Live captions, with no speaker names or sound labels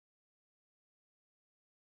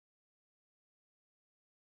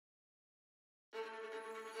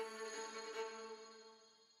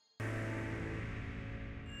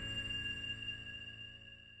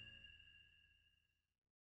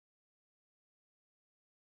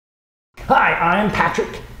Hi, I'm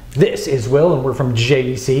Patrick. This is Will, and we're from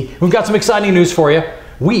JVC. We've got some exciting news for you.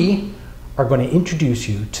 We are going to introduce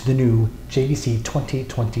you to the new JVC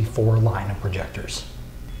 2024 line of projectors.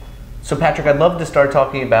 So Patrick, I'd love to start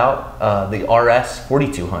talking about the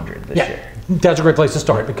RS4200 this year. That's a great place to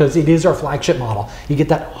start because it is our flagship model. You get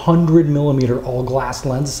that 100mm all glass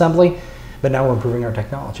lens assembly, but now we're improving our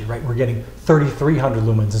technology, right? We're getting 3,300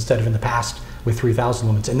 lumens instead of in the past with 3,000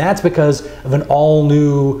 lumens. And that's because of an all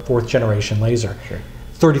new 4th generation laser. Sure.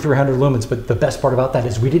 3,300 lumens, but the best part about that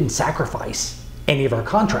is we didn't sacrifice any of our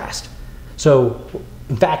contrast. So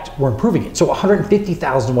in fact, we're improving it. So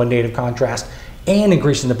 150,000 watt native contrast and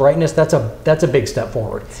increasing the brightness, that's a big step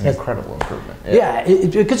forward. It's an incredible improvement. Yeah,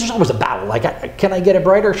 because there's always a battle. Like, can I get it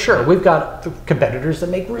brighter? Sure. We've got competitors that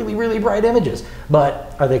make really, really bright images,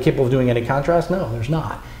 but are they capable of doing any contrast? No, there's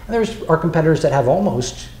not. And there's our competitors that have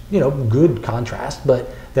almost, good contrast, but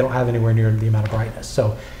they don't have anywhere near the amount of brightness.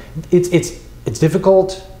 So it's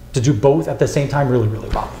difficult to do both at the same time really, really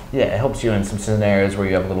well. Yeah, it helps you in some scenarios where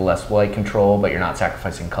you have a little less light control, but you're not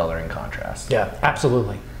sacrificing color and contrast. Yeah,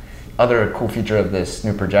 absolutely. Other cool feature of this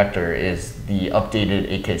new projector is the updated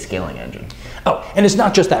 8K scaling engine. Oh, and it's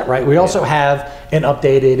not just that, right? We also have an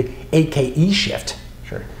updated 8K E-Shift.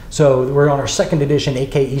 Sure. So we're on our 2nd edition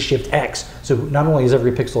 8K E-Shift X. So not only is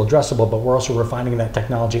every pixel addressable, but we're also refining that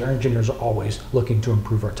technology. Our engineers are always looking to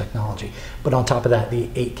improve our technology. But on top of that, the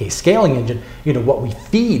 8K scaling engine, what we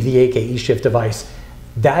feed the 8K E-Shift device,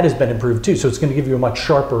 that has been improved too. So it's going to give you a much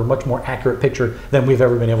sharper, much more accurate picture than we've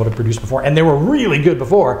ever been able to produce before. And they were really good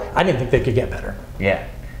before. I didn't think they could get better. Yeah.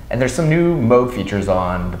 And there's some new mode features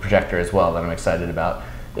on the projector as well that I'm excited about.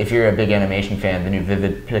 If you're a big animation fan, the new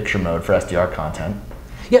vivid picture mode for SDR content.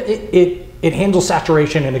 Yeah, it handles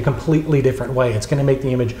saturation in a completely different way. It's going to make the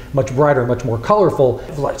image much brighter, much more colorful.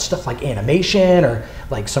 Like stuff like animation or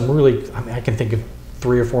like some really, I can think of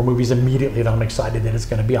 3 or 4 movies immediately that I'm excited that it's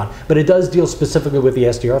going to be on. But it does deal specifically with the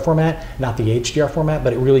SDR format, not the HDR format,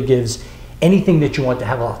 but it really gives anything that you want to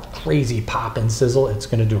have a crazy pop and sizzle, it's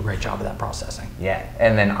going to do a great job of that processing. Yeah,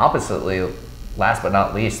 and then oppositely, last but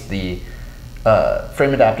not least, the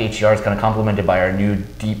frame adapt HDR is kind of complemented by our new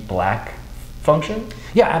deep black function.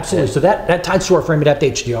 Yeah, absolutely. Yeah. So that ties to our frame adapt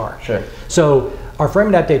HDR. Sure. So our frame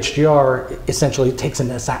adapt HDR essentially takes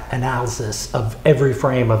an analysis of every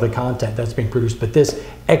frame of the content that's being produced, but this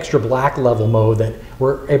extra black level mode that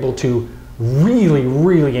we're able to really,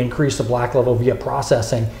 really increase the black level via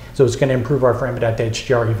processing. So it's going to improve our frame adapt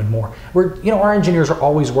HDR even more. Our engineers are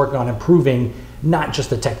always working on improving not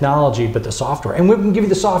just the technology, but the software. And we can give you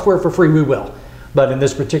the software for free, we will. But in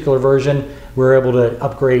this particular version, we're able to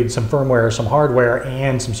upgrade some firmware, some hardware,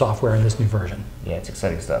 and some software in this new version. Yeah, it's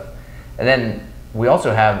exciting stuff. And then we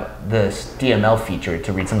also have this DML feature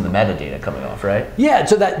to read some of the metadata coming off, right? Yeah,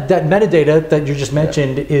 so that metadata that you just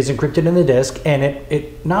mentioned is encrypted in the disk, and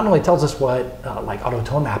it not only tells us what like auto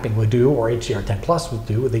tone mapping would do or HDR10 Plus would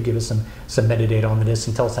do, they give us some metadata on the disk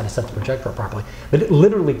and tell us how to set the projector up properly, but it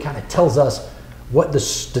literally kind of tells us what the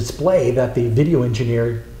display that the video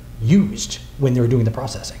engineer used when they were doing the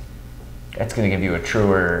processing. That's going to give you a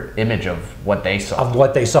truer image of what they saw. Of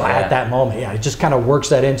what they saw at that moment, yeah. It just kind of works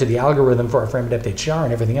that into the algorithm for our frame adapt HDR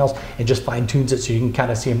and everything else, and just fine tunes it so you can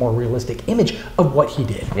kind of see a more realistic image of what he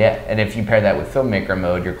did. Yeah, and if you pair that with filmmaker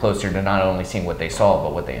mode, you're closer to not only seeing what they saw,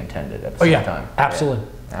 but what they intended at the same time. Absolutely.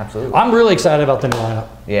 Yeah, absolutely. I'm really excited about the new lineup.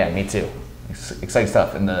 Yeah, me too. Exciting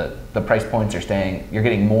stuff, and the price points are staying, you're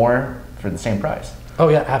getting more for the same price. Oh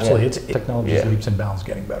yeah, absolutely. It's technology's leaps and bounds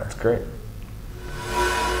getting better. It's great.